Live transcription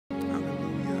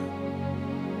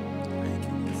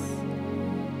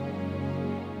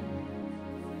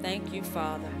Thank you,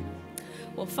 Father.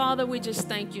 Well, Father, we just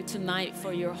thank you tonight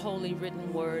for your holy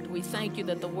written word. We thank you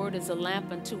that the word is a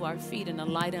lamp unto our feet and a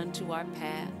light unto our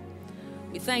path.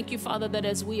 We thank you, Father, that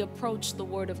as we approach the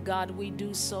word of God, we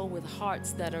do so with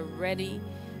hearts that are ready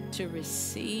to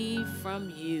receive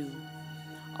from you.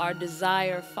 Our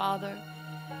desire, Father,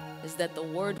 is that the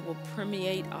word will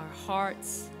permeate our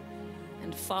hearts,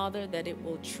 and Father, that it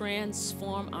will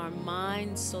transform our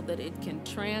minds so that it can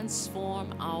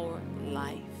transform our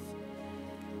life.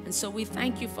 And so we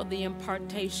thank you for the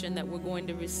impartation that we're going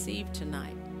to receive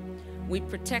tonight. We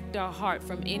protect our heart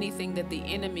from anything that the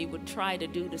enemy would try to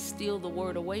do to steal the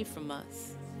word away from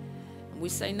us. And we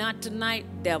say, not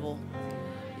tonight, devil.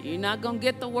 You're not going to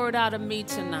get the word out of me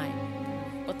tonight.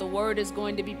 But the word is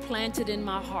going to be planted in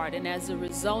my heart. And as a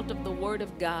result of the word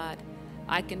of God,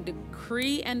 I can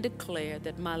decree and declare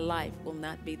that my life will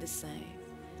not be the same.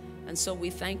 And so we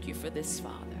thank you for this,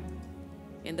 Father.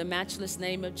 In the matchless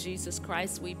name of Jesus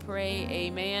Christ, we pray,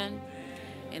 amen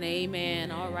and amen.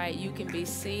 All right, you can be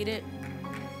seated.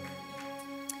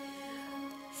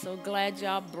 So glad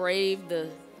y'all braved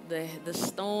the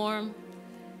storm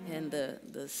and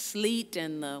the sleet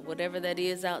and the whatever that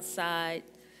is outside.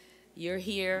 You're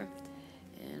here,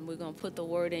 and we're going to put the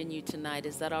word in you tonight.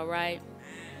 Is that all right?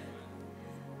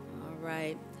 All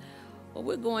right. Well,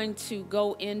 we're going to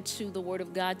go into the Word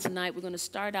of God tonight. We're going to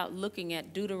start out looking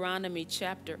at Deuteronomy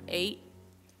chapter 8.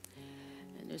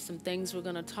 And there's some things we're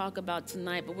going to talk about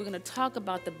tonight, but we're going to talk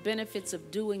about the benefits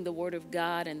of doing the Word of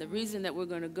God. And the reason that we're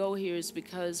going to go here is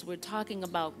because we're talking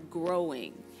about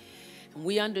growing. And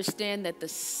we understand that the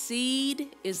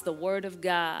seed is the Word of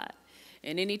God.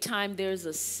 And anytime there's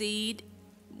a seed,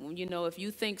 you know, if you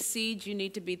think seed, you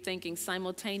need to be thinking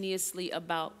simultaneously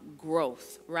about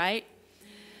growth, right?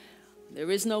 There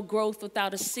is no growth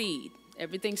without a seed.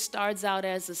 Everything starts out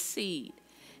as a seed.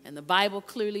 And the Bible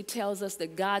clearly tells us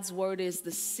that God's word is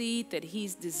the seed that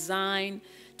he's designed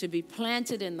to be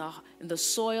planted in the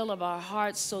soil of our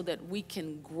hearts so that we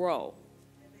can grow.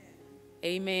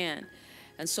 Amen.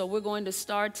 And so we're going to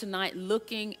start tonight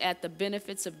looking at the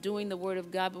benefits of doing the word of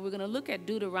God. But we're going to look at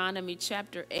Deuteronomy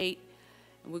chapter 8.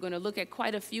 And we're going to look at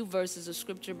quite a few verses of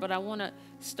scripture. But I want to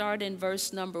start in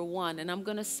verse number 1. And I'm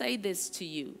going to say this to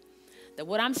you. That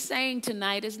what I'm saying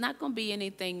tonight is not going to be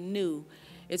anything new.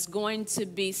 It's going to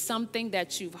be something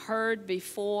that you've heard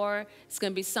before. It's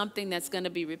going to be something that's going to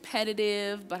be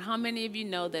repetitive. But how many of you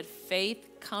know that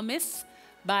faith cometh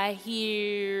by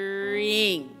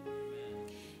hearing?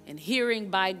 And hearing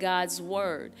by God's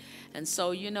word. And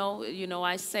so, you know,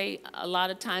 I say a lot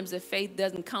of times that faith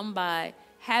doesn't come by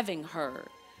having heard,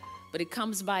 but it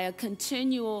comes by a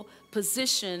continual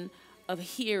position of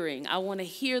hearing. I want to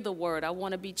hear the word. I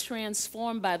want to be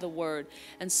transformed by the word.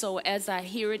 And so as I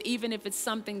hear it, even if it's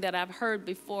something that I've heard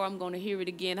before, I'm going to hear it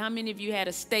again. How many of you had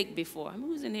a steak before?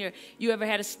 Who's in here? You ever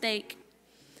had a steak?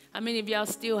 How many of y'all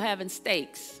still having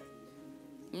steaks?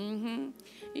 You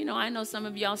know, I know some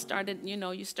of y'all started,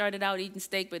 you started out eating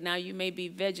steak, but now you may be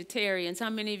vegetarians. How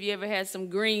many of you ever had some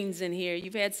greens in here?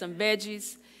 You've had some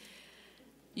veggies?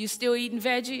 You still eating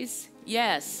veggies?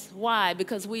 Yes. Why?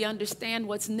 Because we understand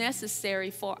what's necessary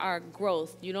for our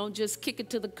growth. You don't just kick it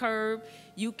to the curb.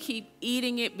 You keep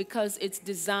eating it because it's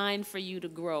designed for you to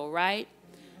grow, right?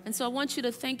 And so I want you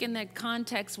to think in that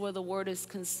context where the word is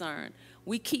concerned.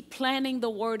 We keep planting the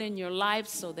word in your life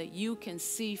so that you can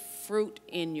see fruit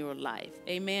in your life.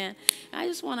 Amen. I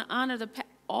just want to honor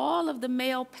all of the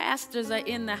male pastors are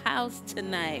in the house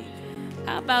tonight.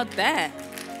 How about that?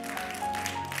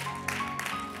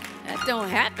 That don't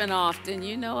happen often,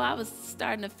 you know. I was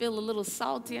starting to feel a little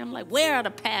salty. I'm like, where are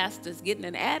the pastors? Getting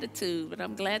an attitude. But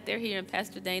I'm glad they're here. And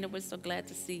Pastor Dana, we're so glad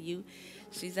to see you.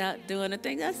 She's out doing a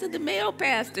thing. I said, the male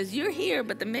pastors, you're here,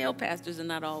 but the male pastors are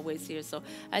not always here. So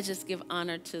I just give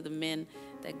honor to the men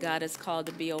that God has called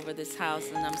to be over this house,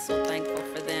 and I'm so thankful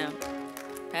for them.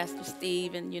 Pastor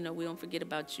Steve, and, we don't forget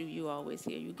about you. You always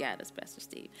here. You got us, Pastor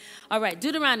Steve. All right,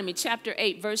 Deuteronomy chapter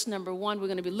 8, verse number 1. We're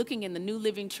going to be looking in the New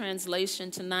Living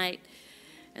Translation tonight.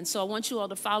 And so I want you all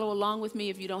to follow along with me.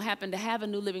 If you don't happen to have a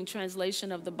New Living Translation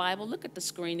of the Bible, look at the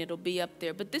screen. It'll be up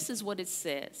there. But this is what it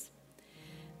says.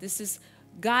 This is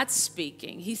God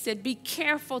speaking. He said, be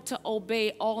careful to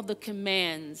obey all the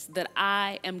commands that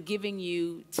I am giving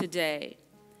you today.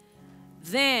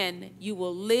 Then you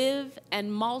will live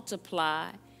and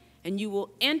multiply, and you will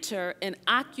enter and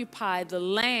occupy the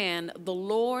land the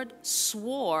Lord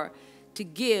swore to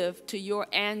give to your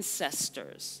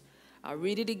ancestors. I'll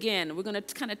read it again. We're going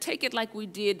to kind of take it like we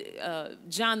did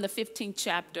John the 15th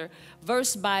chapter,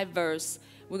 verse by verse.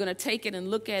 We're going to take it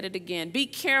and look at it again. Be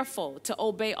careful to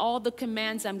obey all the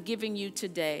commands I'm giving you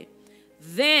today.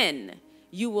 Then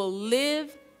you will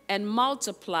live and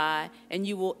multiply, and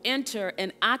you will enter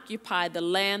and occupy the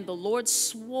land the Lord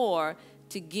swore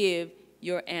to give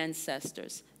your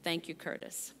ancestors. Thank you,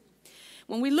 Curtis.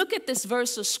 When we look at this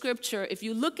verse of scripture, if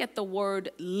you look at the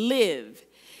word live,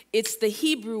 it's the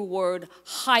Hebrew word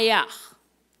hayah,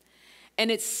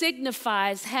 and it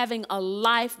signifies having a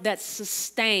life that's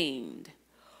sustained,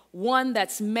 one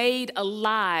that's made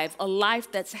alive, a life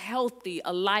that's healthy,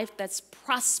 a life that's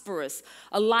prosperous,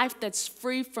 a life that's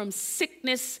free from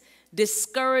sickness,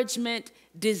 discouragement,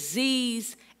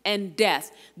 disease, and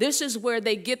death. This is where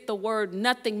they get the word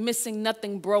nothing missing,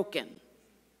 nothing broken.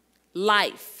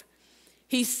 Life.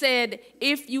 He said,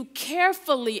 if you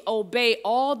carefully obey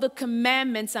all the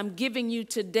commandments I'm giving you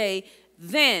today,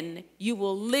 then you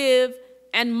will live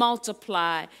and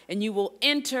multiply, and you will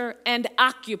enter and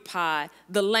occupy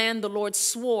the land the Lord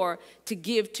swore to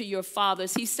give to your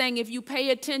fathers. He's saying, if you pay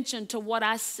attention to what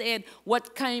I said,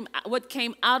 what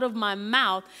came out of my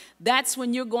mouth, that's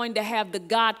when you're going to have the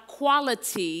God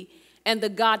quality and the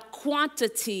God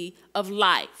quantity of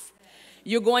life.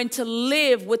 You're going to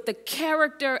live with the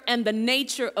character and the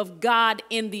nature of God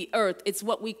in the earth. It's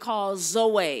what we call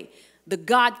Zoe, the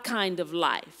God kind of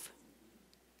life.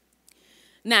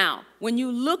 Now, when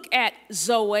you look at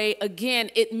Zoe, again,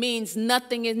 it means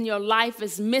nothing in your life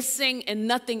is missing and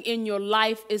nothing in your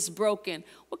life is broken.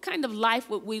 What kind of life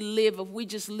would we live if we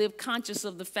just live conscious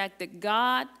of the fact that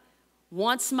God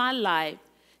wants my life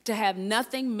to have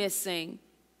nothing missing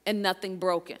and nothing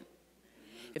broken?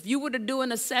 If you were to do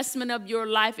an assessment of your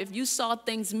life, if you saw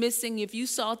things missing, if you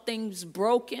saw things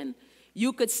broken,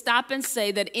 you could stop and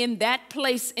say that in that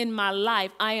place in my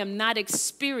life, I am not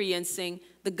experiencing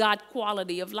the God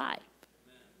quality of life.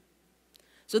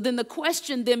 So then the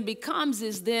question then becomes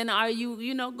is then are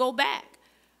you, go back.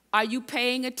 Are you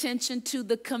paying attention to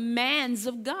the commands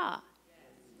of God?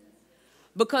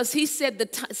 Because he said the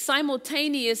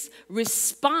simultaneous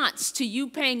response to you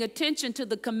paying attention to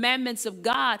the commandments of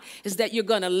God is that you're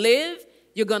going to live,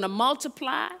 you're going to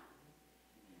multiply.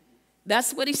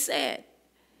 That's what he said.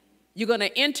 You're going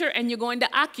to enter and you're going to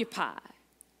occupy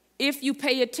if you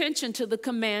pay attention to the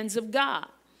commands of God.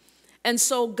 And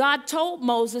so God told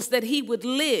Moses that he would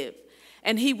live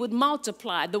and he would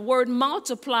multiply. The word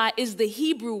multiply is the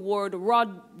Hebrew word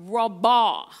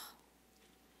rabah.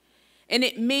 And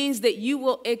it means that you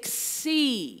will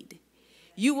exceed,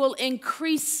 you will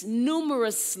increase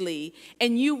numerously,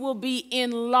 and you will be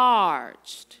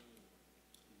enlarged.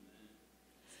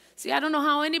 See, I don't know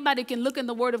how anybody can look in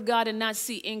the Word of God and not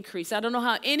see increase. I don't know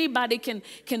how anybody can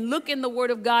look in the Word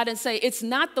of God and say it's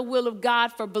not the will of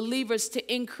God for believers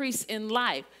to increase in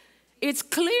life. It's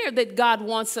clear that God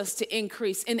wants us to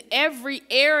increase in every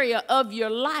area of your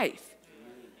life,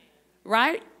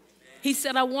 right? He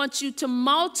said, I want you to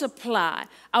multiply.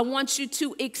 I want you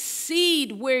to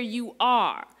exceed where you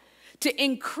are, to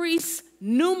increase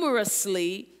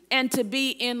numerously, and to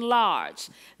be enlarged.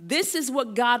 This is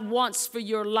what God wants for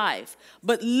your life.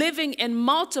 But living and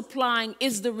multiplying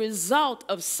is the result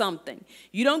of something.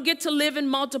 You don't get to live and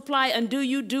multiply until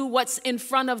you do what's in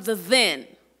front of the then.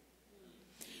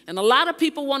 And a lot of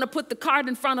people want to put the cart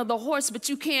in front of the horse, but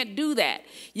you can't do that.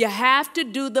 You have to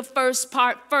do the first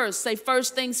part first. Say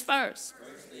first things first.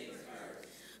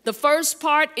 The first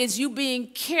part is you being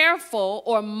careful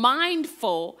or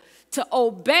mindful to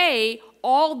obey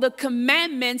all the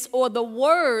commandments or the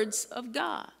words of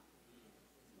God.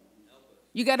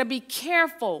 You got to be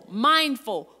careful,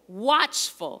 mindful,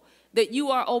 watchful that you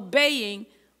are obeying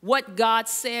what God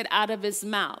said out of his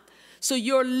mouth. So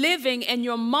you're living and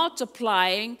you're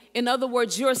multiplying. In other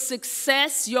words, your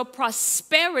success, your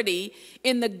prosperity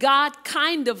in the God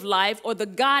kind of life or the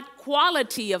God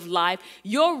quality of life,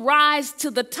 your rise to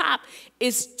the top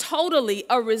is totally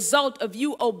a result of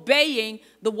you obeying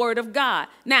the word of God.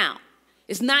 Now,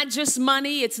 it's not just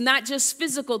money. It's not just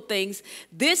physical things.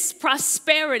 This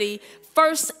prosperity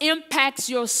first impacts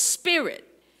your spirit.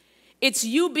 It's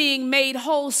you being made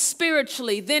whole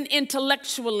spiritually, then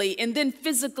intellectually, and then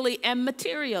physically and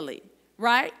materially,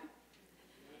 right?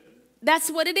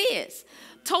 That's what it is.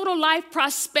 Total life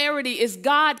prosperity is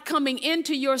God coming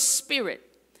into your spirit.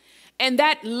 And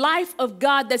that life of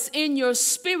God that's in your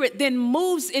spirit then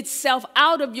moves itself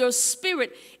out of your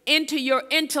spirit into your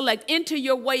intellect, into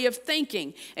your way of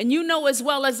thinking. And you know as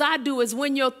well as I do is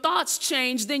when your thoughts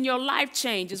change, then your life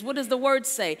changes. What does the word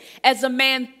say? As a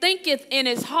man thinketh in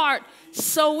his heart,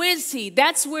 so is he.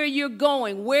 That's where you're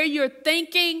going. Where you're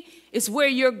thinking is where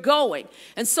you're going.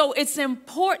 And so it's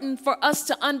important for us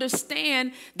to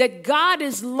understand that God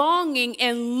is longing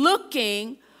and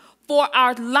looking for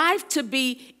our life to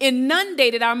be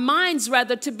inundated, our minds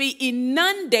rather, to be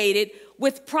inundated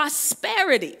with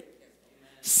prosperity.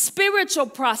 spiritual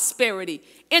prosperity,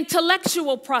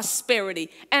 intellectual prosperity,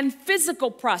 and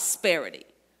physical prosperity.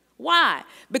 Why?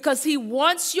 Because he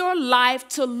wants your life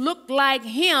to look like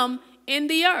him in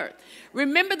the earth.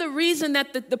 Remember the reason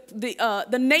that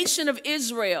the nation of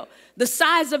Israel, the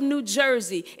size of New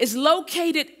Jersey, is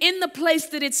located in the place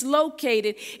that it's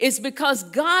located is because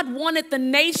God wanted the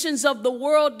nations of the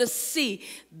world to see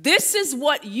this is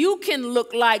what you can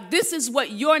look like. This is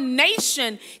what your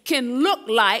nation can look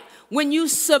like when you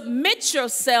submit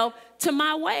yourself to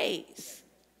my ways.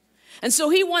 And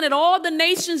so he wanted all the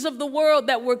nations of the world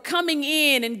that were coming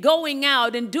in and going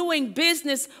out and doing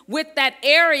business with that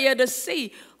area to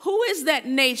see, who is that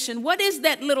nation? What is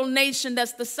that little nation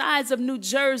that's the size of New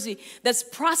Jersey that's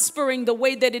prospering the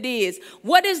way that it is?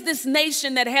 What is this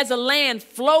nation that has a land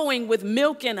flowing with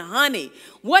milk and honey?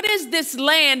 What is this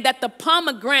land that the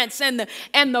pomegranates and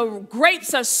the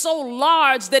grapes are so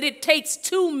large that it takes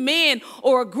two men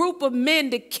or a group of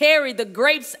men to carry the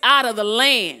grapes out of the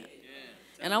land?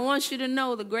 And I want you to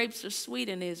know the grapes are sweet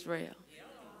in Israel.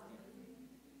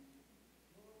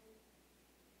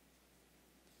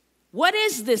 What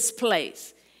is this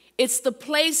place? It's the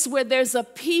place where there's a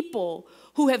people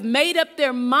who have made up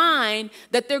their mind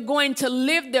that they're going to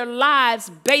live their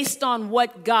lives based on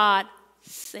what God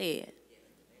said.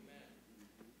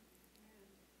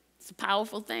 It's a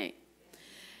powerful thing.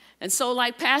 And so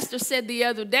like Pastor said the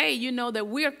other day, you know that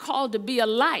we're called to be a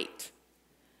light.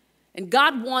 And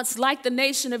God wants, like the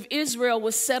nation of Israel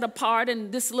was set apart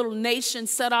and this little nation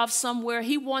set off somewhere,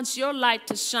 he wants your light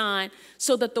to shine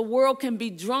so that the world can be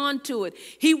drawn to it.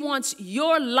 He wants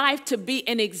your life to be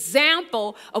an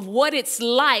example of what it's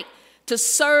like to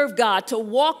serve God, to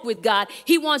walk with God.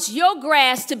 He wants your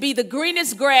grass to be the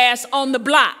greenest grass on the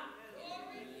block.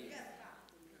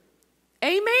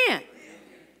 Amen.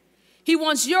 He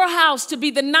wants your house to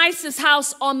be the nicest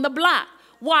house on the block.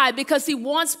 Why? Because he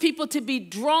wants people to be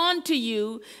drawn to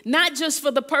you, not just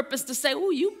for the purpose to say, oh,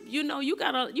 you know, you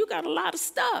got a lot of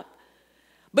stuff.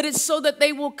 But it's so that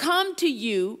they will come to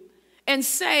you and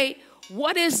say,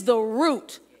 what is the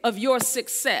root of your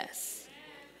success?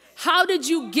 How did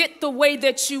you get the way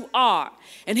that you are?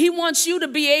 And he wants you to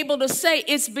be able to say,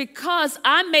 it's because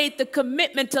I made the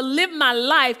commitment to live my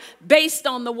life based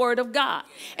on the word of God.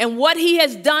 And what he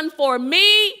has done for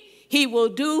me, he will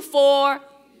do for you.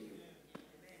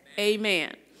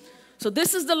 Amen. So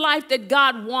this is the life that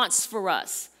God wants for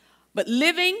us. But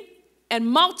living and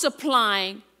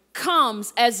multiplying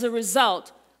comes as a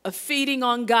result of feeding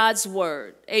on God's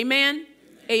word. Amen?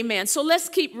 Amen. So let's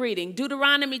keep reading.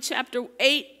 Deuteronomy chapter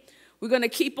 8. We're going to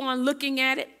keep on looking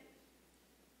at it.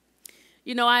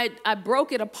 You know, I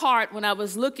broke it apart when I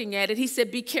was looking at it. He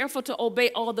said, be careful to obey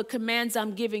all the commands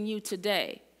I'm giving you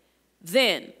today.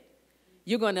 Then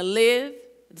you're going to live.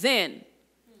 Then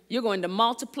you're going to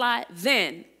multiply.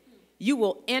 Then you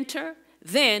will enter.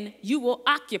 Then you will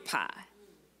occupy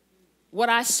what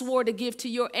I swore to give to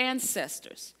your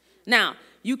ancestors. Now,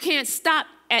 you can't stop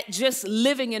at just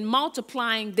living and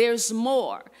multiplying. There's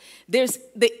more. There's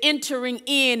the entering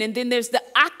in, and then there's the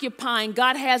occupying.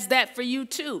 God has that for you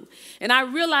too. And I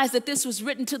realize that this was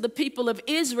written to the people of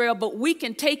Israel, but we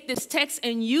can take this text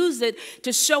and use it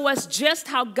to show us just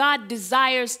how God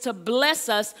desires to bless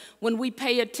us when we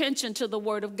pay attention to the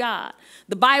word of God.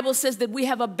 The Bible says that we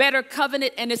have a better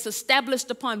covenant and it's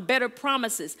established upon better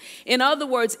promises. In other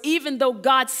words, even though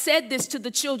God said this to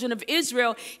the children of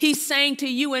Israel, he's saying to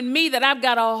you and me that I've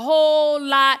got a whole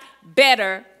lot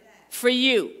better for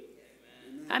you.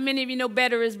 How many of you know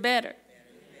better is better?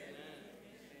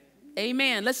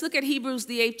 Amen. Let's look at Hebrews,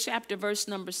 the 8th chapter, verse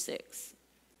number 6.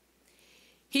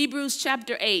 Hebrews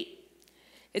chapter 8.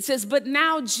 It says, but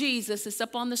now Jesus, it's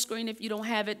up on the screen if you don't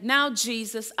have it. Now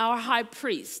Jesus, our high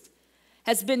priest,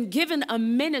 has been given a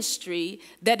ministry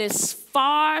that is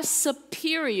far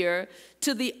superior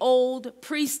to the old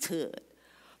priesthood.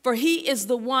 For he is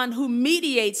the one who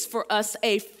mediates for us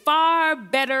a far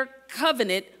better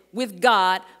covenant with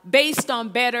God based on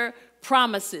better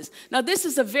promises. Now, this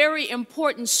is a very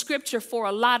important scripture for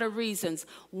a lot of reasons.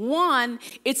 One,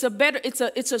 it's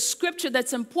a scripture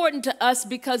that's important to us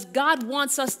because God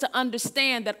wants us to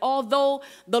understand that although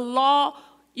the law,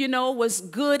 you know, was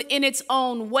good in its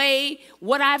own way,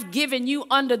 what I've given you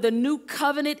under the new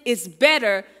covenant is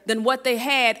better than what they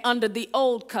had under the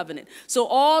old covenant. So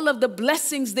all of the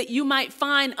blessings that you might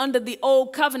find under the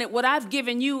old covenant, what I've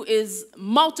given you is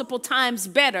multiple times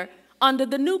better under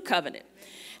the new covenant.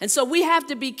 And so we have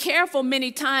to be careful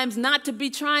many times not to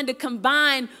be trying to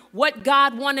combine what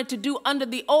God wanted to do under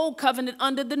the old covenant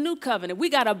under the new covenant. We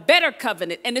got a better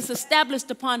covenant, and it's established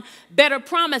upon better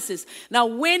promises. Now,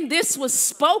 when this was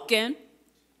spoken,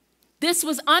 This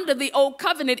was under the old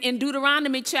covenant in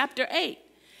Deuteronomy chapter 8.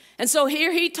 And so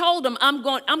here he told them, I'm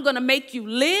going to make you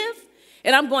live,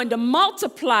 and I'm going to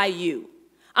multiply you.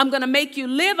 I'm going to make you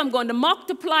live. I'm going to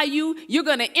multiply you. You're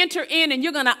going to enter in, and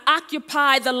you're going to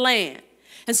occupy the land.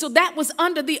 And so that was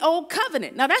under the old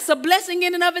covenant. Now, that's a blessing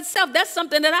in and of itself. That's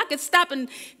something that I could stop and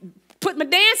put my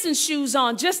dancing shoes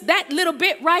on, just that little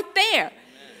bit right there. Amen.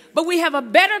 But we have a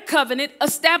better covenant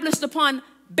established upon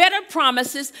better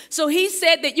promises. So he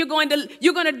said that you're going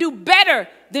to do better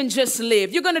than just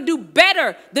live. You're going to do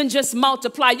better than just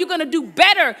multiply. You're going to do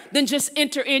better than just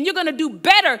enter in. You're going to do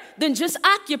better than just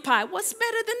occupy. What's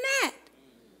better than that?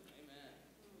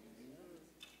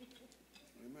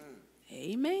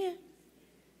 Amen. Amen.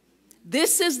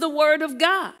 This is the word of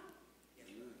God.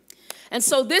 And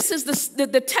so this is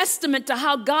the testament to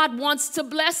how God wants to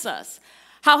bless us,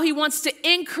 how he wants to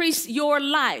increase your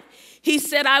life. He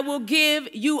said, I will give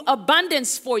you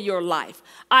abundance for your life.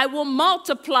 I will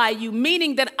multiply you,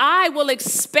 meaning that I will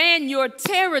expand your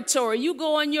territory. You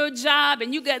go on your job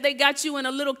and they got you in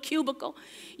a little cubicle.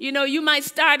 You know, you might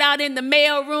start out in the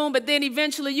mail room, but then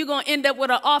eventually you're going to end up with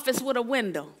an office with a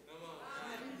window.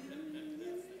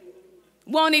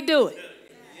 Won't he do it?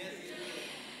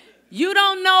 You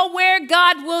don't know where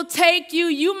God will take you.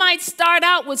 You might start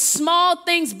out with small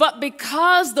things, but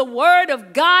because the word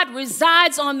of God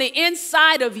resides on the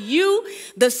inside of you,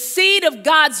 the seed of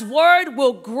God's word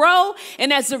will grow.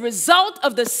 And as a result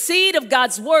of the seed of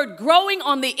God's word growing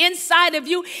on the inside of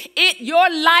you, your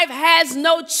life has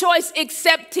no choice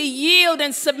except to yield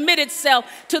and submit itself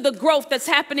to the growth that's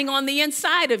happening on the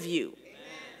inside of you.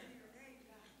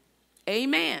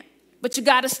 Amen. But you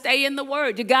got to stay in the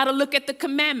word. You got to look at the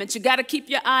commandments. You got to keep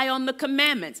your eye on the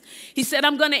commandments. He said,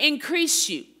 I'm going to increase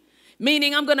you,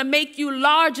 meaning I'm going to make you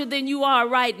larger than you are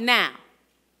right now.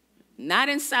 Not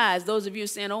in size. Those of you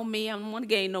saying, oh, me, I don't want to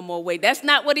gain no more weight. That's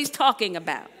not what he's talking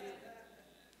about.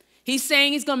 He's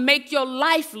saying he's going to make your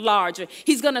life larger.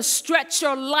 He's going to stretch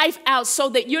your life out so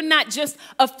that you're not just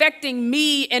affecting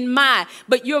me and my,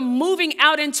 but you're moving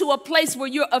out into a place where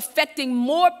you're affecting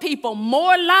more people,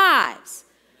 more lives,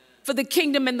 for the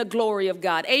kingdom and the glory of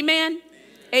God. Amen?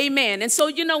 Amen. And so,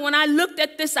 you know, when I looked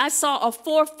at this, I saw a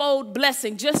fourfold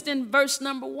blessing just in verse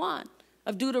number 1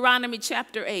 of Deuteronomy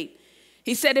chapter 8.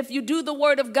 He said, if you do the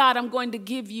word of God, I'm going to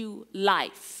give you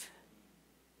life.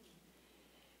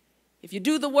 If you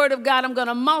do the word of God, I'm going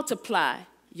to multiply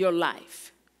your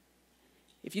life.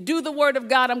 If you do the word of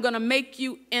God, I'm going to make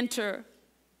you enter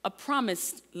a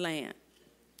promised land,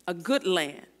 a good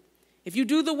land. If you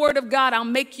do the word of God, I'll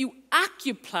make you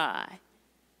occupy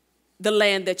the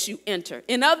land that you enter.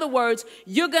 In other words,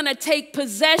 you're going to take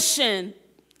possession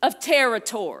of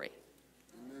territory.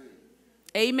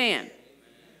 Amen. Amen.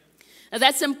 Now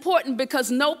that's important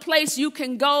because no place you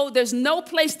can go, there's no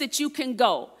place that you can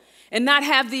go and not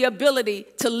have the ability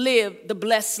to live the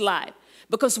blessed life.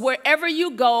 Because wherever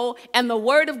you go and the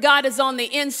word of God is on the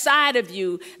inside of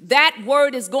you, that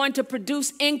word is going to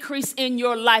produce increase in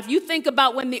your life. You think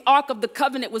about when the Ark of the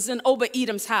Covenant was in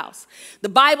Obed-Edom's house. The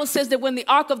Bible says that when the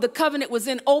Ark of the Covenant was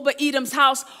in Obed-Edom's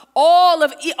house, all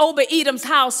of Obed-Edom's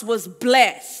house was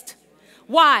blessed.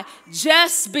 Why?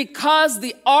 Just because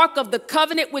the Ark of the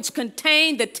Covenant, which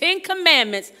contained the 10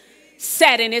 Commandments,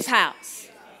 sat in his house.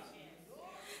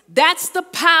 That's the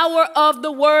power of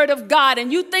the word of God. And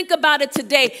you think about it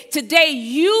today. Today,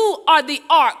 you are the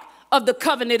ark of the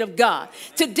covenant of God.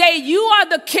 Today, you are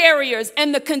the carriers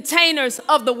and the containers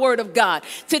of the word of God.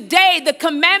 Today, the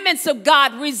commandments of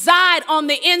God reside on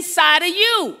the inside of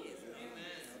you.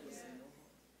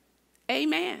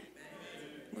 Amen.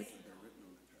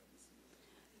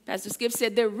 Pastor Skip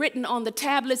said they're written on the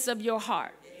tablets of your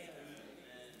heart.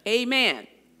 Amen.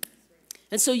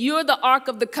 And so you're the ark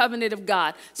of the covenant of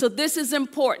God. So this is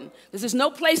important. There's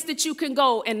no place that you can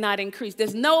go and not increase.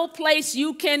 There's no place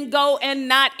you can go and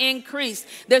not increase.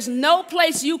 There's no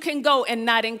place you can go and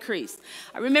not increase.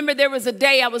 I remember there was a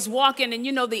day I was walking and,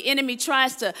 you know, the enemy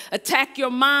tries to attack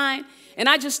your mind. And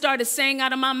I just started saying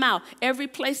out of my mouth, every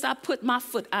place I put my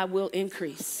foot, I will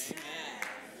increase.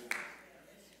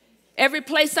 Every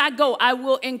place I go, I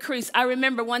will increase. I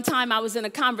remember one time I was in a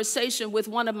conversation with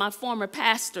one of my former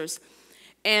pastors.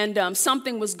 And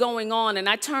something was going on, and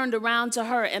I turned around to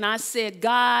her, and I said,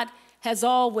 God has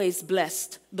always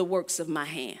blessed the works of my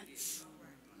hands.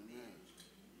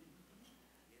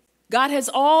 God has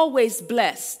always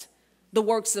blessed the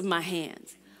works of my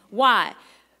hands. Why?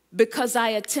 Because I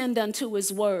attend unto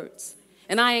his words,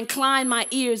 and I incline my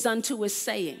ears unto his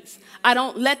sayings. I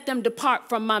don't let them depart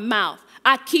from my mouth.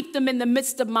 I keep them in the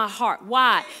midst of my heart.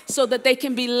 Why? So that they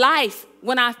can be life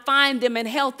when I find them, in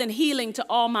health and healing to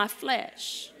all my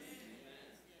flesh.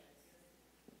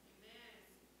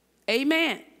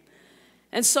 Amen.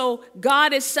 And so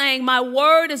God is saying, my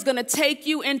word is going to take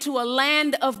you into a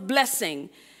land of blessing.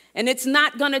 And it's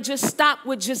not going to just stop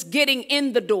with just getting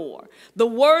in the door. The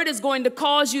word is going to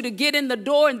cause you to get in the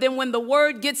door. And then when the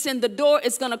word gets in the door,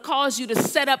 it's going to cause you to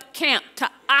set up camp, to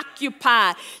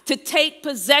occupy, to take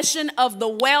possession of the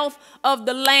wealth of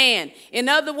the land. In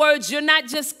other words, you're not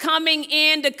just coming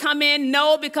in to come in.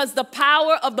 No, because the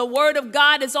power of the word of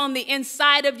God is on the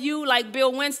inside of you. Like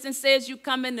Bill Winston says, you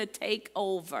come in to take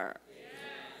over.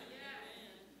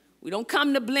 We don't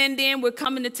come to blend in. We're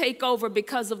coming to take over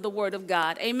because of the word of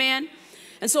God. Amen.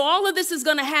 And so all of this is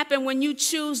going to happen when you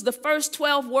choose the first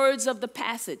 12 words of the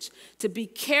passage, to be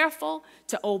careful,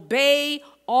 to obey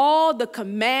all the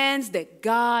commands that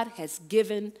God has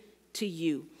given to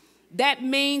you. That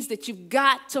means that you've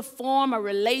got to form a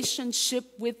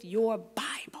relationship with your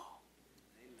Bible.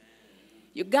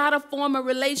 You got to form a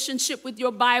relationship with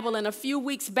your Bible. And a few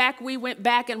weeks back, we went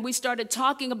back and we started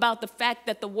talking about the fact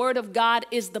that the Word of God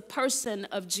is the person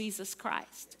of Jesus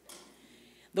Christ.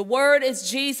 The Word is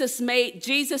Jesus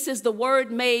is the Word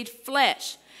made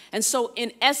flesh. And so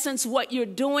in essence, what you're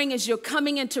doing is you're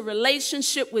coming into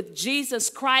relationship with Jesus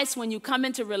Christ when you come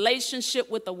into relationship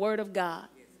with the Word of God.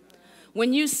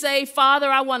 When you say, Father,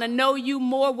 I want to know you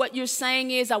more, what you're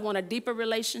saying is, I want a deeper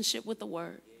relationship with the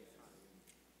Word.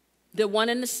 They're one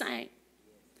and the same.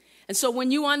 And so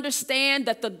when you understand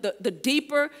that the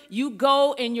deeper you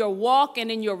go in your walk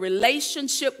and in your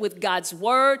relationship with God's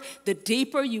word, the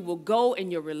deeper you will go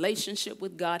in your relationship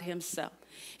with God himself.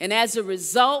 And as a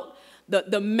result,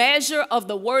 the measure of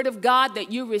the word of God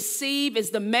that you receive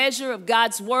is the measure of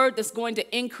God's word that's going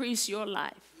to increase your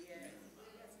life.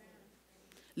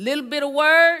 Little bit of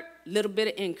word, little bit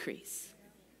of increase.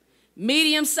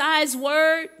 Medium-sized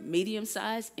word,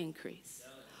 medium-sized increase.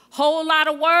 Whole lot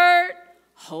of word,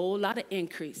 whole lot of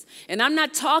increase. And I'm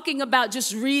not talking about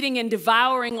just reading and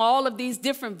devouring all of these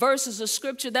different verses of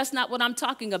scripture. That's not what I'm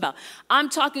talking about. I'm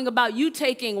talking about you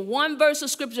taking one verse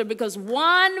of scripture, because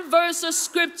one verse of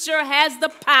scripture has the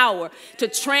power to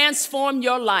transform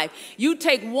your life. You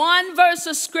take one verse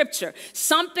of scripture,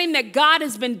 something that God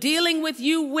has been dealing with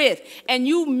you with, and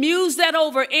you muse that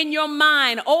over in your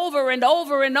mind over and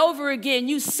over and over again.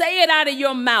 You say it out of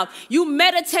your mouth. You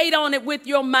meditate on it with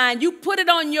your mind. You put it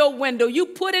on your window.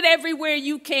 You put it everywhere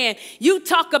you can. You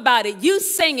talk about it. You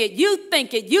sing it. You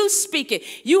think it. You speak it.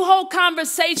 You hold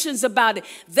conversations about it.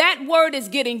 That word is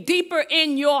getting deeper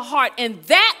in your heart, and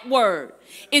that word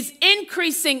is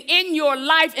increasing in your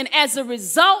life. And as a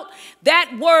result,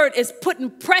 that word is putting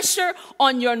pressure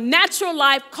on your natural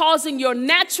life, causing your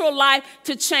natural life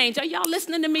to change. Are y'all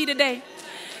listening to me today?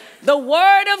 The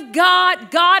word of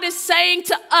God, God is saying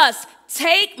to us,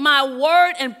 take my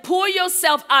word and pull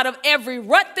yourself out of every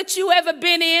rut that you ever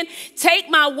been in. Take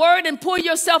my word and pull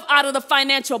yourself out of the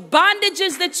financial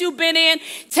bondages that you've been in.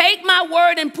 Take my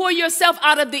word and pull yourself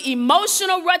out of the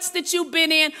emotional ruts that you've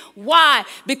been in. Why?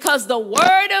 Because the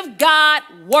word of God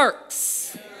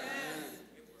works.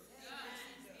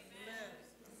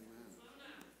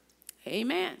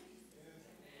 Amen.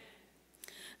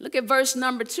 Look at verse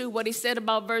number 2, what he said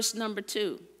about verse number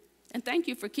 2. And thank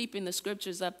you for keeping the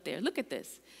scriptures up there. Look at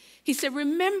this. He said,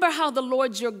 remember how the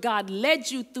Lord your God led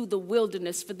you through the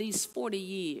wilderness for these 40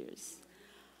 years,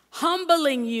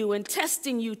 humbling you and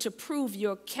testing you to prove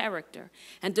your character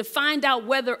and to find out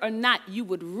whether or not you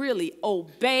would really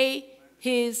obey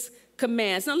his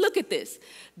commands. Now look at this.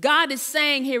 God is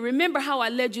saying here, remember how I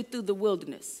led you through the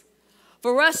wilderness.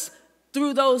 For us,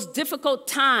 through those difficult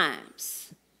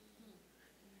times.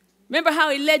 Remember how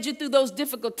he led you through those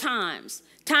difficult times.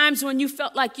 Times when you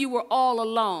felt like you were all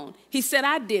alone. He said,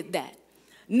 I did that.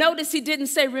 Notice he didn't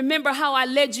say, remember how I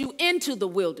led you into the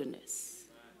wilderness.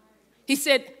 He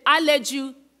said, I led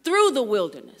you through the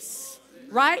wilderness,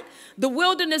 right? The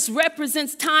wilderness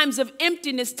represents times of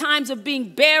emptiness, times of being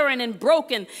barren and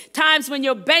broken, times when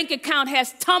your bank account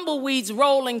has tumbleweeds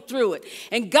rolling through it.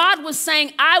 And God was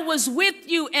saying, I was with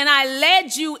you and I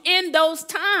led you in those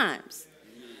times.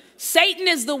 Satan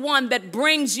is the one that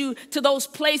brings you to those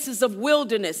places of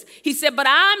wilderness. He said, but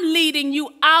I'm leading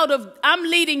you out of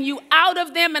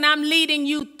them, and I'm leading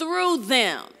you through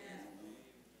them.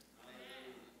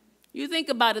 You think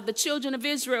about it, the children of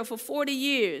Israel for 40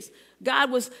 years,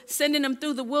 God was sending them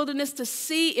through the wilderness to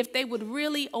see if they would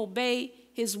really obey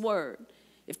his word,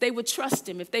 if they would trust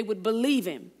him, if they would believe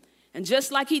him. And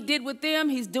just like he did with them,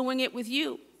 he's doing it with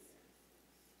you.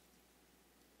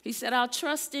 He said, I'll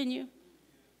trust in you.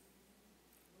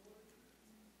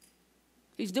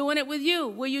 He's doing it with you.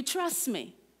 Will you trust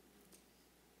me?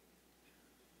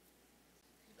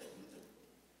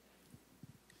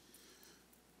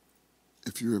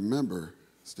 If you remember,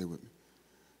 stay with me.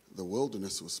 The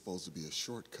wilderness was supposed to be a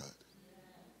shortcut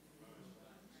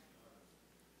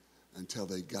until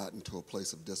they got into a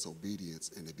place of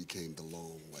disobedience and it became the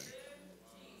long way.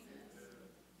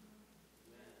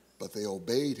 But they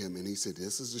obeyed him, and he said,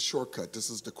 this is the shortcut. This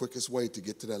is the quickest way to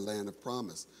get to that land of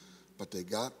promise. But they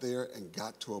got there and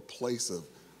got to a place of,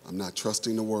 I'm not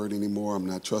trusting the word anymore. I'm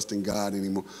not trusting God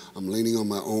anymore. I'm leaning on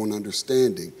my own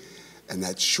understanding. And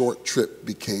that short trip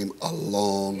became a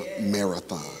long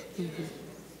marathon. Mm-hmm.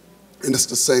 And it's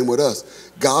the same with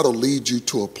us. God will lead you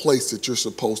to a place that you're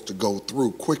supposed to go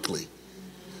through quickly.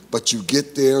 But you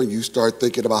get there and you start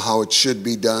thinking about how it should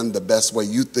be done, the best way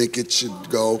you think it should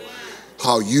go,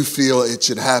 how you feel it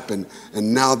should happen.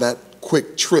 And now that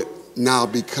quick trip now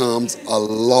becomes a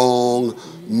long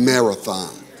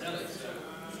marathon.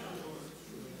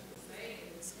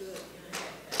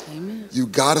 Amen. You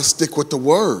got to stick with the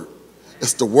word.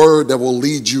 It's the word that will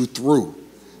lead you through,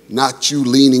 not you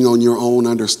leaning on your own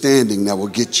understanding that will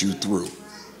get you through.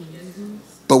 Mm-hmm.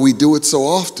 But we do it so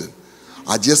often.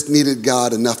 I just needed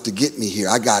God enough to get me here.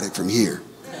 I got it from here.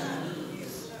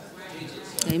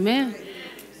 Amen.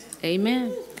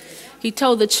 Amen. He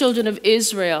told the children of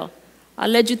Israel, I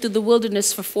led you through the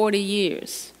wilderness for 40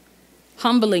 years,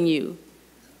 humbling you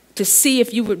to see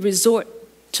if you would resort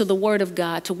to the word of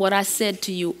God, to what I said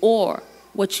to you, or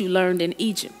what you learned in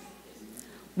Egypt.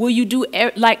 Will you do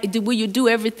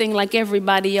everything like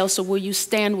everybody else, or will you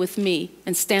stand with me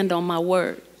and stand on my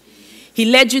word? He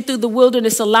led you through the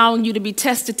wilderness, allowing you to be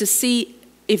tested to see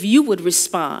if you would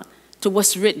respond to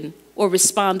what's written or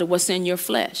respond to what's in your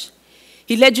flesh.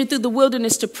 He led you through the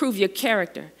wilderness to prove your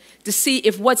character, to see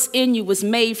if what's in you was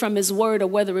made from his word or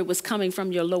whether it was coming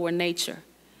from your lower nature.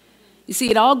 You see,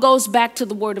 it all goes back to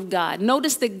the word of God.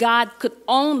 Notice that God could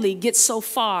only get so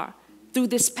far through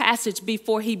this passage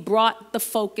before he brought the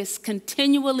focus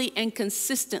continually and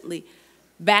consistently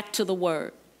back to the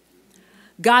word.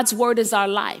 God's word is our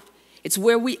life. It's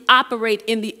where we operate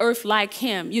in the earth like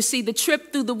him. You see, the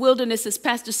trip through the wilderness, as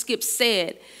Pastor Skip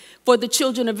said, for the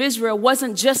children of Israel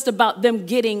wasn't just about them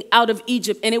getting out of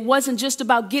Egypt, and it wasn't just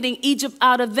about getting Egypt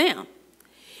out of them.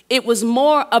 It was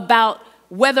more about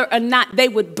whether or not they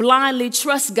would blindly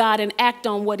trust God and act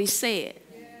on what he said.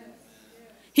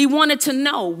 He wanted to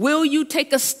know, will you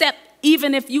take a step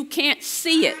even if you can't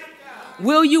see it?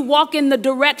 Will you walk in the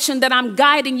direction that I'm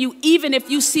guiding you even if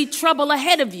you see trouble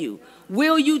ahead of you?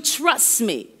 Will you trust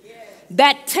me?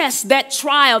 That test, that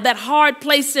trial, that hard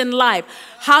place in life,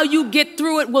 how you get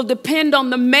through it will depend on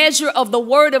the measure of the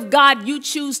word of God you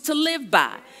choose to live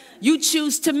by. You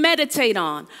choose to meditate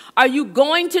on. Are you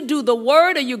going to do the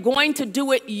word, or are you going to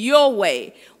do it your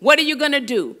way? What are you going to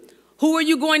do? Who are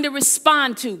you going to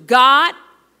respond to? God,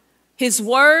 his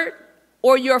word,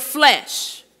 or your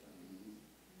flesh?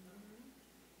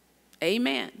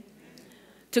 Amen.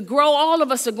 To grow, all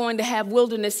of us are going to have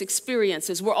wilderness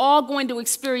experiences. We're all going to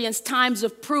experience times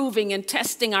of proving and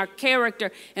testing our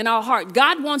character and our heart.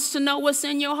 God wants to know what's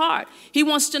in your heart. He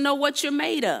wants to know what you're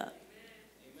made of.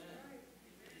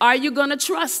 Are you going to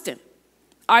trust him?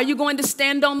 Are you going to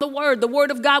stand on the word? The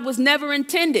word of God was never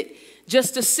intended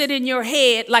just to sit in your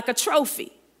head like a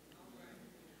trophy.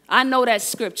 I know that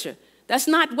scripture. That's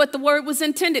not what the word was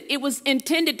intended. It was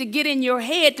intended to get in your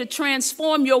head, to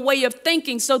transform your way of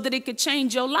thinking so that it could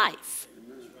change your life.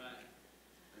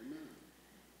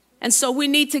 And so we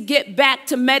need to get back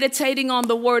to meditating on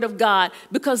the word of God,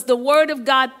 because the word of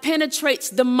God penetrates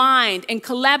the mind and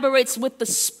collaborates with the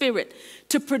spirit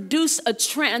to produce a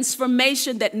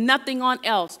transformation that nothing on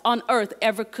earth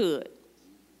ever could.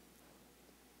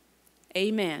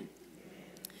 Amen.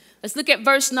 Let's look at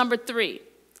verse number 3.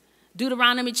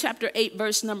 Deuteronomy chapter 8,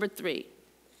 verse number 3.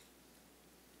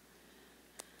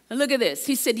 And look at this.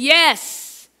 He said,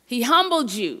 yes, he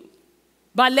humbled you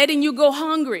by letting you go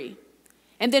hungry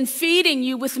and then feeding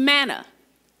you with manna,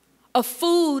 a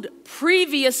food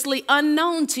previously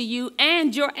unknown to you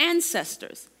and your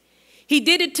ancestors. He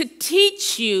did it to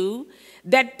teach you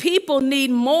that people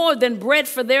need more than bread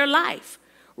for their life.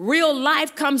 Real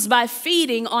life comes by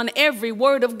feeding on every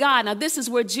word of God. Now, this is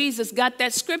where Jesus got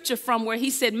that scripture from, where he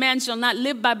said, man shall not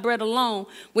live by bread alone,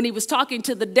 when he was talking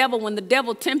to the devil, when the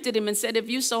devil tempted him and said, if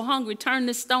you're so hungry, turn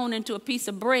this stone into a piece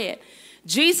of bread.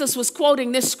 Jesus was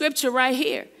quoting this scripture right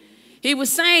here. He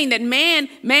was saying that man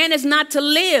is not to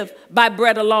live by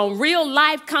bread alone. Real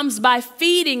life comes by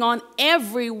feeding on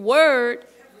every word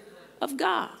of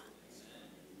God.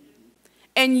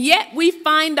 And yet we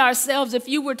find ourselves, if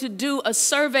you were to do a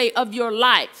survey of your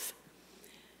life,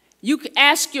 you could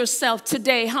ask yourself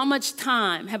today, how much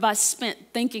time have I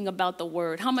spent thinking about the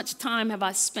word? How much time have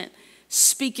I spent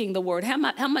speaking the word? How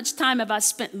much time have I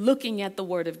spent looking at the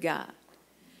word of God?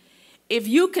 if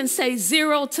you can say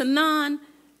 0 to none,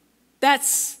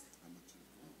 that's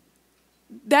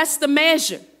the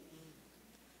measure.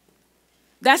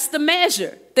 That's the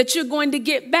measure that you're going to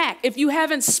get back. If you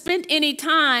haven't spent any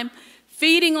time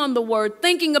feeding on the word,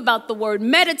 thinking about the word,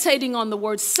 meditating on the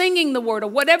word, singing the word, or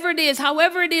whatever it is,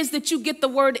 however it is that you get the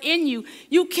word in you,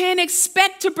 you can't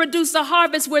expect to produce a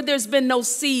harvest where there's been no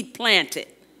seed planted.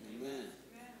 Amen.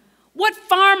 What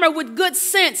farmer with good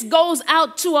sense goes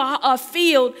out to a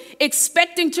field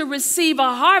expecting to receive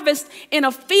a harvest in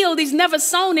a field he's never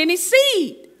sown any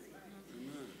seed?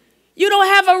 Amen. You don't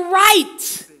have a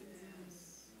right.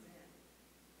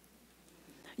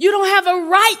 You don't have a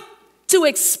right to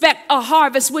expect a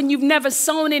harvest when you've never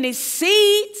sown any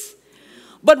seeds.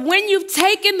 But when you've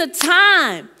taken the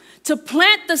time to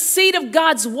plant the seed of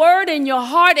God's word in your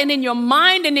heart and in your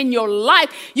mind and in your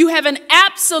life, you have an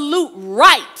absolute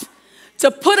right to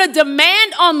put a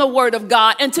demand on the word of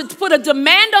God and to put a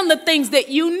demand on the things that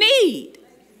you need.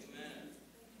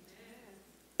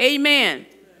 Amen.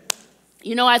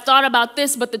 You know, I thought about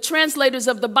this, but the translators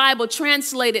of the Bible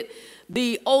translated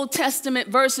the Old Testament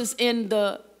verses in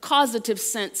the causative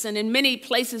sense, and in many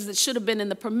places it should have been in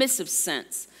the permissive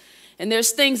sense. And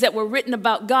there's things that were written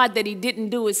about God that he didn't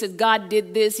do. It said God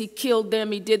did this, he killed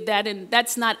them, he did that, and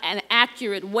that's not an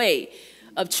accurate way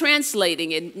of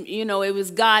translating it. You know, it was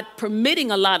God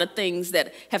permitting a lot of things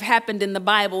that have happened in the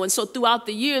Bible. And so throughout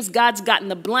the years, God's gotten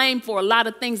the blame for a lot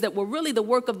of things that were really the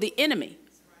work of the enemy.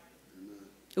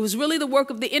 It was really the work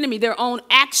of the enemy. Their own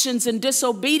actions and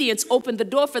disobedience opened the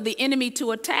door for the enemy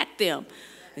to attack them.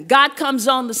 And God comes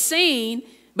on the scene,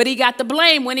 but he got the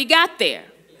blame when he got there.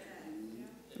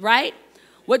 Right?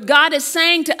 What God is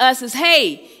saying to us is,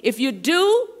 hey, if you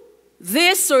do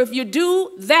this or if you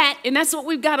do that, and that's what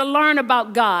we've got to learn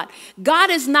about God. God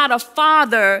is not a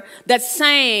father that's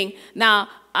saying, now,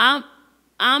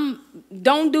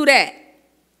 don't do that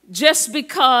just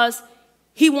because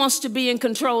he wants to be in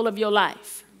control of your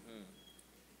life.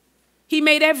 He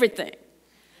made everything.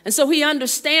 And so he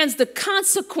understands the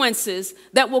consequences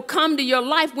that will come to your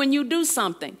life when you do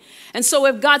something. And so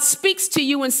if God speaks to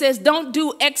you and says, don't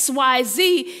do X, Y,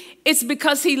 Z, it's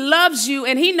because he loves you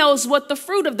and he knows what the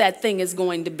fruit of that thing is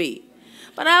going to be.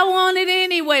 But I want it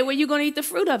anyway. Well, you're going to eat the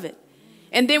fruit of it.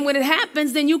 And then when it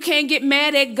happens, then you can't get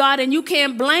mad at God and you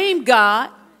can't blame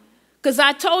God. Because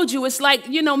I told you, it's like,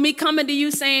 you know, me coming to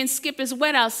you saying, Skip, it's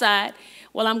wet outside.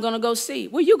 Well, I'm going to go see.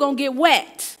 Well, you're going to get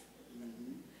wet.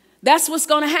 That's what's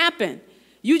going to happen.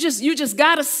 You just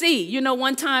got to see. You know,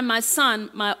 one time my son,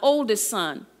 my oldest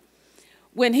son,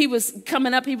 when he was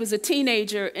coming up, he was a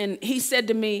teenager, and he said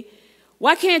to me,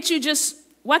 why can't you just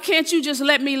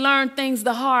let me learn things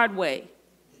the hard way?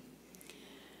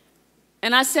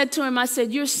 And I said to him, I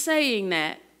said, you're saying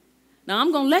that. Now,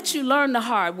 I'm going to let you learn the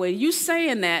hard way. You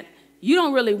saying that, you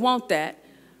don't really want that,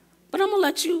 but I'm going to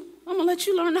let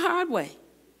you learn the hard way.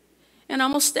 And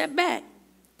I'm going to step back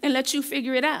and let you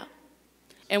figure it out.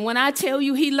 And when I tell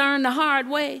you he learned the hard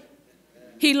way,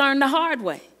 he learned the hard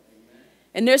way.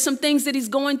 And there's some things that he's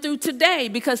going through today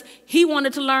because he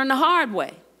wanted to learn the hard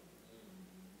way.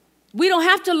 We don't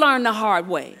have to learn the hard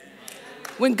way.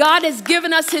 When God has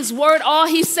given us his word, all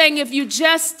he's saying, if you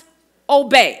just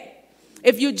obey,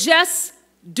 if you just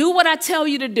do what I tell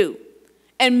you to do,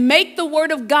 and make the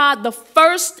word of God the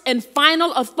first and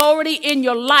final authority in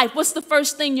your life, what's the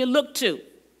first thing you look to?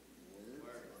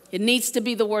 It needs to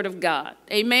be the word of God.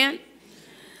 Amen?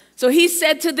 So he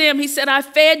said to them, he said, I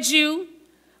fed you.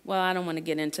 Well, I don't want to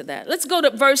get into that. Let's go to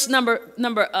verse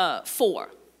number 4.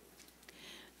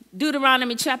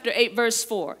 Deuteronomy chapter 8, verse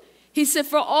 4. He said,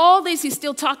 for all these, he's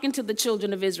still talking to the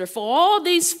children of Israel, for all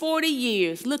these 40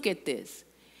 years, look at this.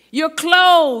 Your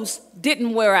clothes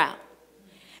didn't wear out,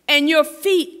 and your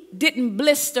feet didn't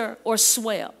blister or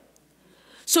swell.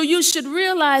 So you should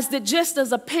realize that just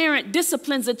as a parent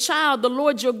disciplines a child, the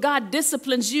Lord your God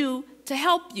disciplines you to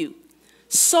help you.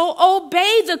 So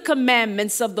obey the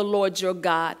commandments of the Lord your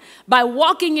God by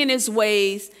walking in his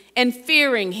ways and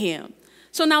fearing him.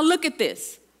 So now look at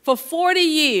this. For 40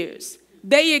 years,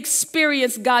 they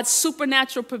experienced God's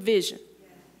supernatural provision.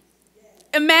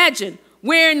 Imagine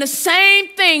wearing the same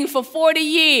thing for 40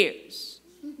 years.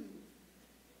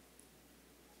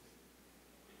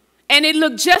 And it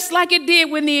looked just like it did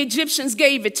when the Egyptians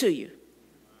gave it to you.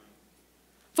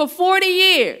 For 40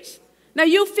 years. Now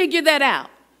you figure that out.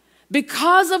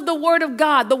 Because of the word of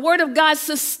God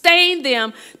sustained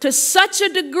them to such a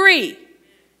degree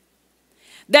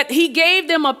that he gave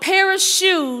them a pair of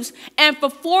shoes, and for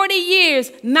 40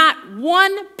 years, not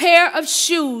one pair of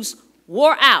shoes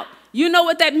wore out. You know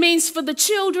what that means for the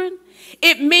children?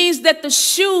 It means that the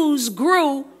shoes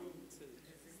grew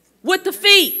with the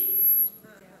feet.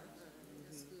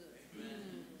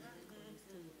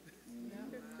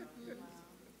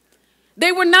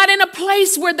 were not in a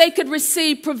place where they could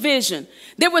receive provision.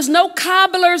 There was no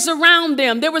cobblers around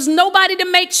them. There was nobody to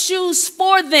make shoes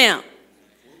for them.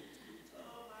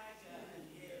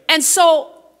 And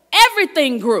so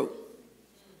everything grew.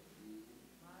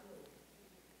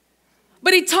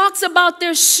 But he talks about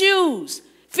their shoes.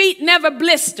 Feet never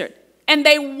blistered. And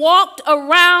they walked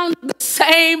around the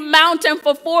same mountain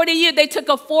for 40 years. They took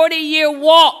a 40-year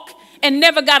walk and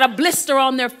never got a blister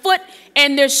on their foot.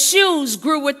 And their shoes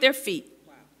grew with their feet.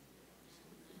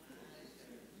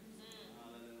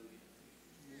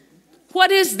 What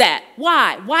is that?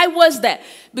 Why? Why was that?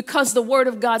 Because the word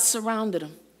of God surrounded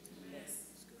them.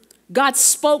 God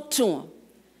spoke to them.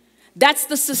 That's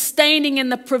the sustaining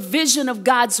and the provision of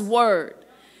God's word.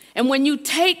 And when you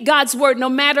take God's word, no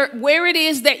matter where it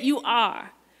is that you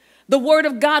are, the word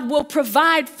of God will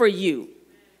provide for you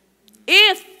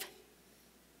if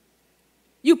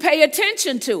you pay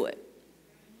attention to it.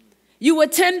 You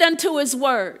attend unto his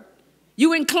word.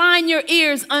 You incline your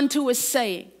ears unto his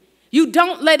saying. You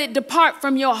don't let it depart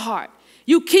from your heart.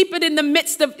 You keep it in the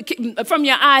midst of, from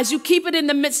your eyes. You keep it in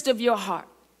the midst of your heart.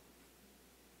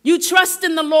 You trust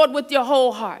in the Lord with your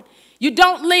whole heart. You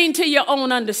don't lean to your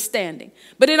own understanding.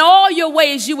 But in all your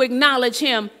ways you acknowledge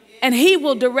him and he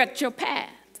will direct your path.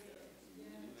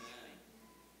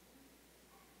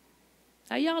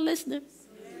 Are y'all listening?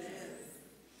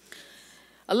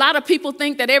 A lot of people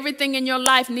think that everything in your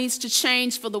life needs to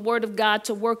change for the word of God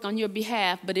to work on your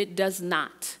behalf, but it does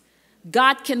not.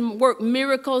 God can work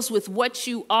miracles with what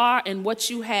you are and what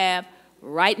you have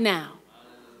right now.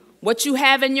 What you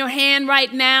have in your hand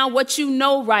right now, what you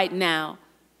know right now,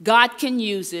 God can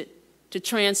use it to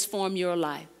transform your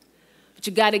life. But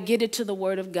you got to get it to the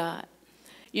word of God.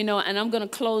 You know, and I'm going to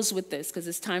close with this because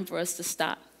it's time for us to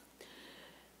stop.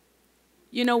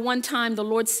 You know, one time the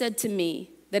Lord said to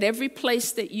me that every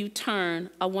place that you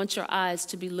turn, I want your eyes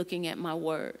to be looking at my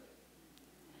word.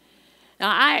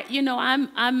 Now,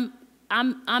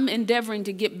 I'm endeavoring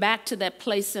to get back to that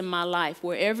place in my life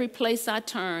where every place I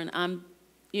turn,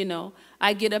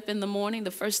 I get up in the morning,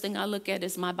 the first thing I look at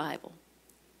is my Bible.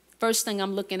 First thing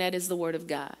I'm looking at is the word of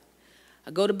God.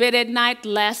 I go to bed at night, the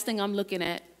last thing I'm looking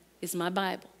at is my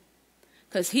Bible.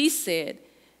 Because he said,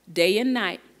 day and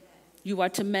night, you are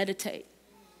to meditate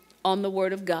on the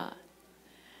word of God.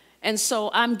 And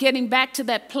so I'm getting back to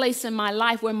that place in my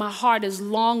life where my heart is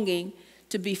longing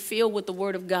to be filled with the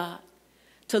word of God,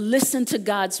 to listen to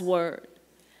God's word,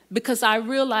 because I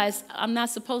realize I'm not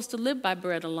supposed to live by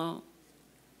bread alone,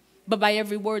 but by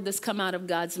every word that's come out of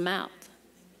God's mouth.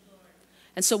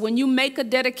 And so when you make a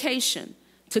dedication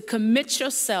to commit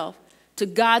yourself to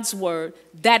God's word,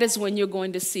 that is when you're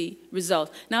going to see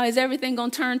results. Now, is everything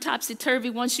going to turn topsy-turvy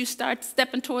once you start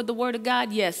stepping toward the word of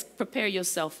God? Yes, prepare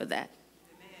yourself for that.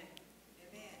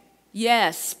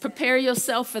 Yes, prepare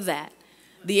yourself for that.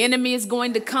 The enemy is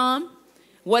going to come.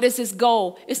 What is his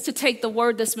goal? It's to take the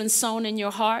word that's been sown in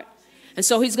your heart. And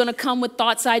so he's going to come with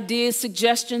thoughts, ideas,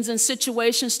 suggestions, and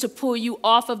situations to pull you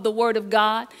off of the word of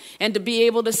God and to be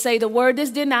able to say the word,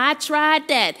 I tried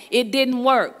that. It didn't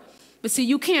work. But see,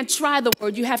 you can't try the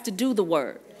word. You have to do the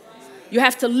word. You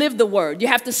have to live the word. You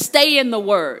have to stay in the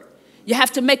word. You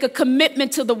have to make a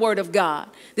commitment to the word of God.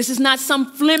 This is not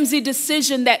some flimsy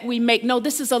decision that we make. No,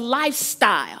 this is a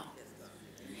lifestyle.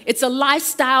 It's a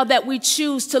lifestyle that we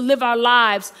choose to live our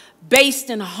lives based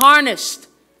and harnessed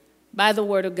by the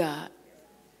word of God.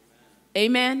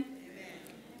 Amen?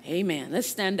 Amen. Let's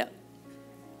stand up.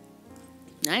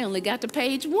 I only got to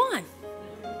page 1.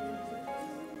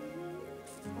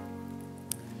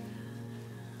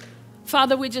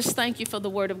 Father, we just thank you for the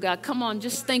word of God. Come on,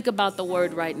 just think about the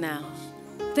word right now.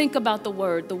 Think about the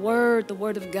word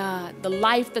of God, the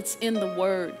life that's in the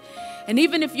word. And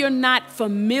even if you're not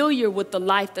familiar with the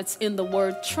life that's in the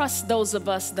word, trust those of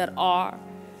us that are.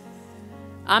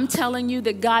 I'm telling you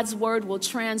that God's word will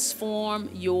transform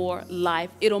your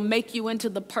life. It'll make you into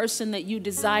the person that you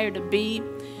desire to be.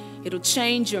 It'll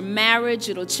change your marriage.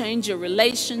 It'll change your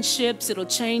relationships. It'll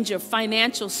change your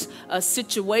financial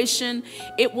situation.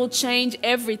 It will change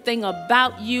everything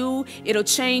about you. It'll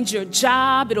change your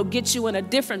job. It'll get you in a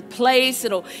different place.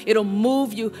 It'll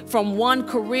move you from one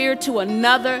career to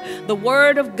another. The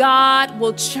word of God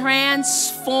will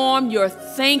transform your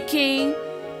thinking,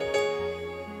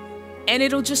 and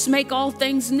it'll just make all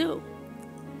things new.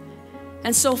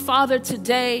 And so, Father,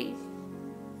 today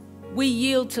we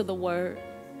yield to the word.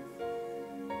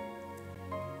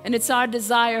 And it's our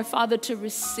desire, Father, to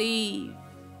receive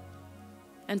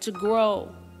and to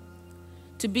grow,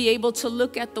 to be able to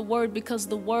look at the word, because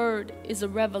the word is a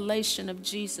revelation of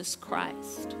Jesus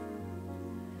Christ.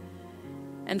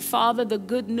 And Father, the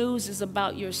good news is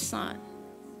about your Son.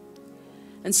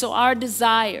 And so our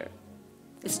desire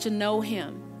is to know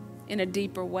him in a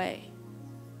deeper way.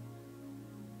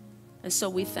 And so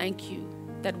we thank you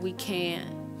that we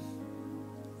can.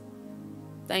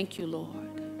 Thank you,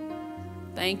 Lord.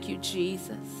 Thank you,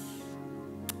 Jesus.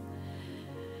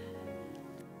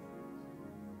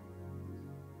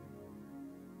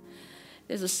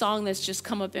 There's a song that's just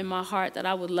come up in my heart that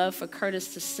I would love for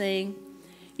Curtis to sing.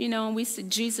 You know, and we said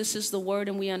Jesus is the Word,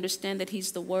 and we understand that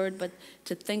he's the Word, but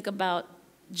to think about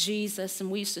Jesus,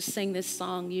 and we used to sing this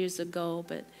song years ago,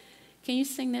 but can you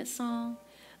sing that song?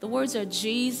 The words are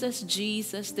Jesus,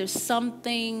 Jesus. There's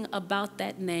something about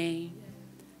that name.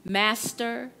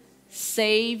 Master,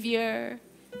 Savior,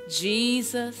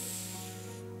 Jesus.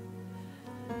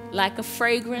 Like a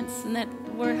fragrance, isn't that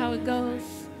word how it goes?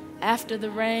 After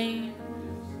the rain.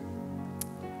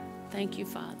 Thank you,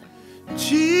 Father.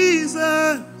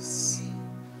 Jesus,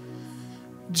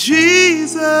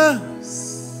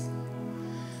 Jesus,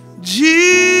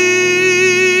 Jesus.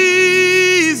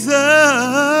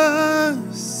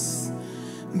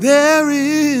 There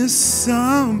is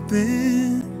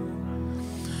something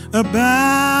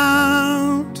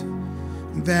about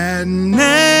that name.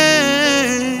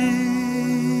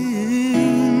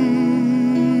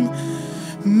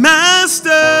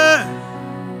 Master,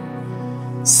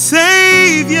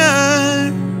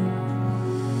 Savior,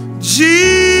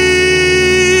 Jesus.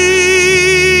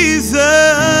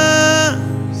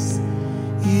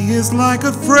 He is like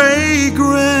a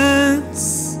fragrance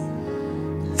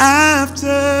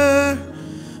after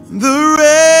the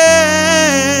rain.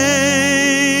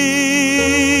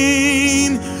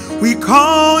 We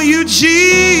call you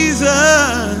Jesus,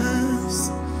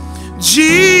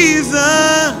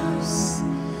 Jesus,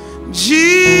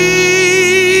 Jesus.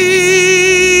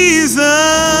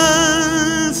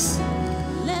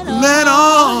 Let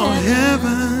all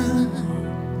heaven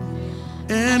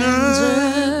and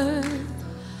earth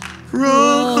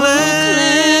proclaim.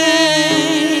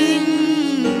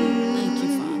 Thank you,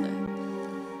 Father.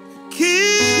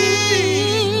 Kings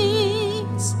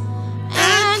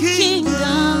and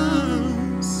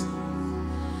kingdoms,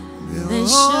 they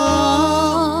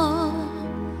shall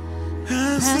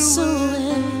pass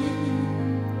away,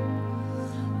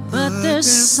 but there's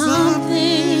something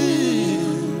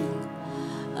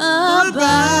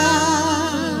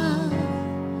about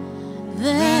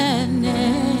that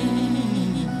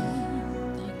name.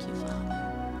 Thank you, Father.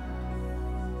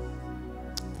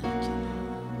 Thank you,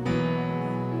 Lord.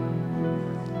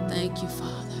 Thank you,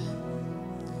 Father.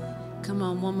 Come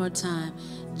on, one more time.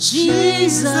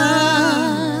 Jesus,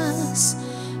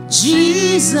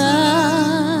 Jesus,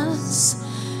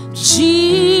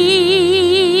 Jesus.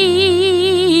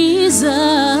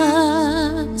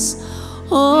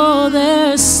 Oh,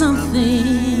 there's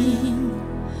something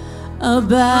about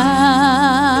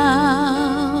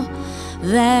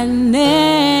that name.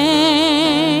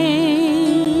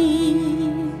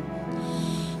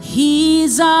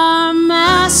 He's our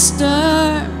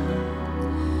Master,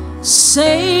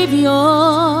 Savior,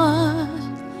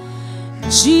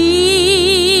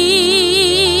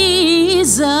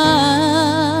 Jesus,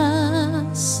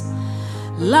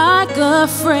 like a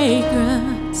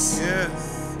fragrance.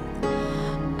 Yes.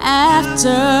 After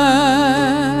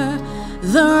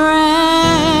the rain.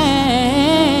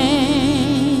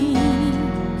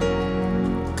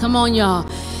 Come on, y'all.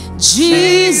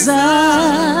 Jesus,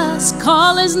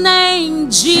 call his name.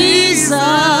 Jesus,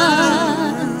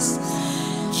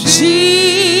 Jesus.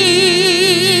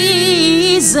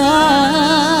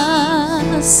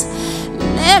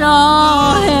 Let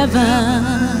all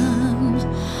heaven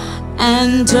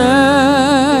and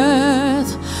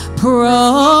earth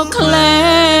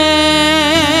proclaim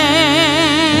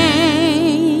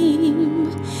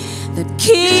that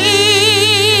kings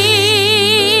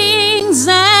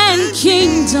and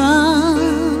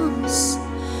kingdoms,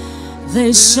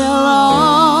 they shall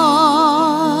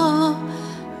all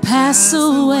pass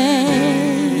away,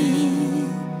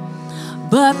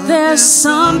 but there's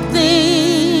something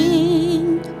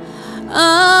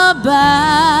about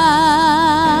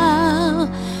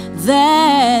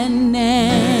that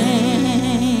name.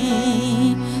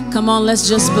 Come on, let's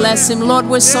just bless him. Lord,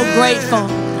 we're so grateful.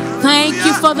 Thank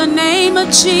you for the name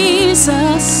of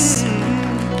Jesus.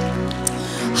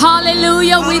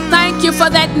 Hallelujah. We thank you for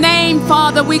that name,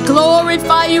 Father. We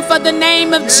glorify you for the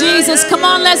name of Jesus. Come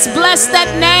on, let's bless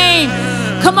that name.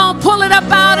 Come on, pull it up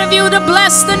out of you to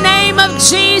bless the name of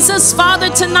Jesus. Father,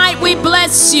 tonight we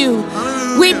bless you.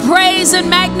 We praise and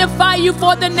magnify you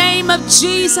for the name of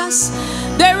Jesus.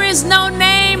 There is no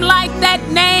name like that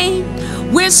name.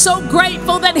 We're so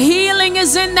grateful that healing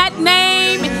is in that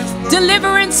name.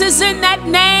 Deliverance is in that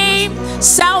name.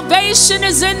 Salvation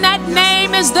is in that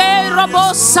name. Is there,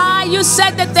 Rabosai? You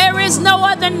said that there is no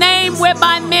other name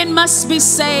whereby men must be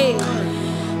saved.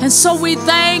 And so we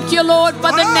thank you, Lord,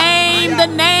 for the name, the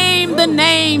name, the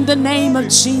name, the name of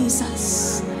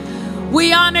Jesus.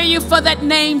 We honor you for that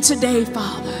name today,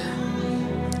 Father.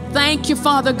 Thank you,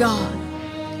 Father God,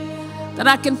 that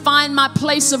I can find my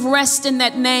place of rest in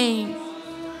that name.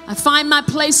 I find my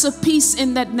place of peace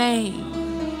in that name.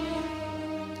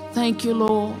 Thank you,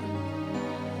 Lord.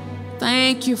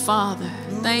 Thank you, Father.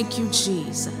 Thank you,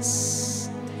 Jesus.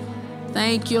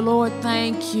 Thank you, Lord.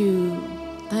 Thank you.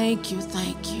 Thank you.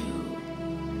 Thank you.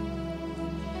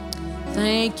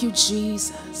 Thank you,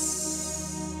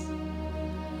 Jesus.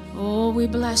 Oh, we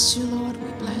bless you, Lord.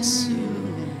 We bless you.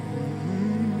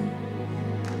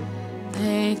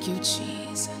 Thank you,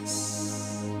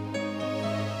 Jesus.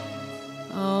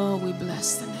 Oh, we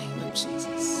bless the name of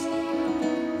Jesus.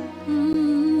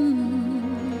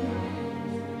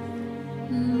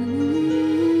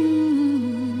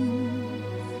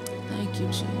 Thank you,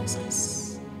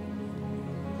 Jesus.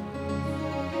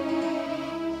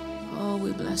 Oh,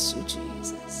 we bless you,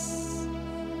 Jesus.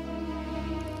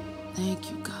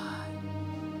 Thank you, God.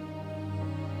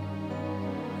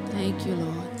 Thank you,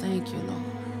 Lord. Thank you, Lord.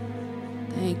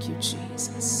 Thank you,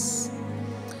 Jesus.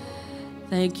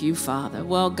 Thank you, Father.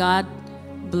 Well, God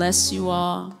bless you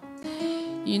all.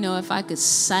 You know, if I could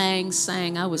sing,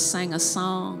 I would sing a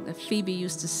song that Phoebe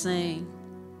used to sing.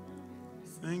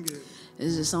 Sing it.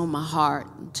 It's just on my heart.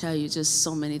 I'll tell you just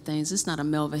so many things. It's not a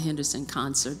Melva Henderson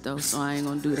concert, though, so I ain't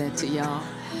going to do that to y'all.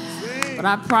 But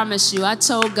I promise you, I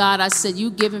told God, I said,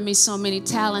 you giving me so many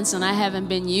talents and I haven't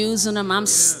been using them. I'm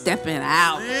stepping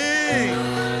out.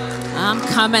 I'm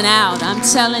coming out. I'm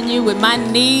telling you, with my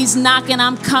knees knocking,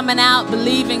 I'm coming out,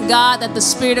 believing God, that the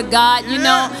Spirit of God, you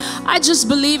know, I just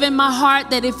believe in my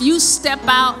heart that if you step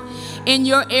out in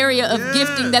your area of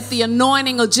gifting, that the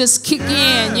anointing will just kick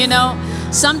in, you know.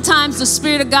 Sometimes the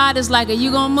Spirit of God is like, are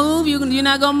you going to move? You're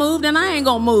not going to move? Then I ain't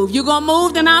going to move. You're going to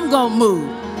move? Then I'm going to move.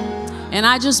 And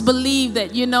I just believe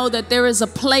that, you know, that there is a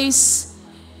place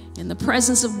in the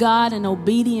presence of God and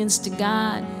obedience to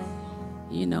God.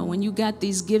 You know, when you got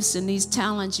these gifts and these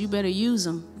talents, you better use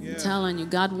them. I'm telling you,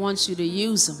 God wants you to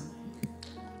use them.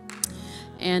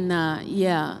 And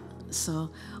so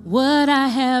what I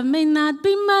have may not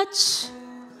be much.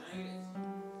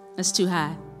 That's too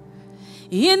high.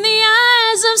 In the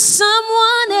eyes of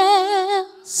someone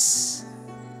else,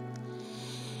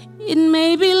 it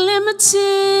may be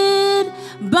limited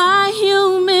by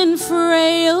human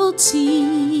frailty.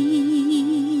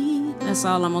 That's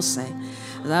all I'm going to say.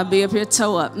 I'll be up here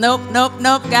toe up. Nope,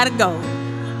 gotta go.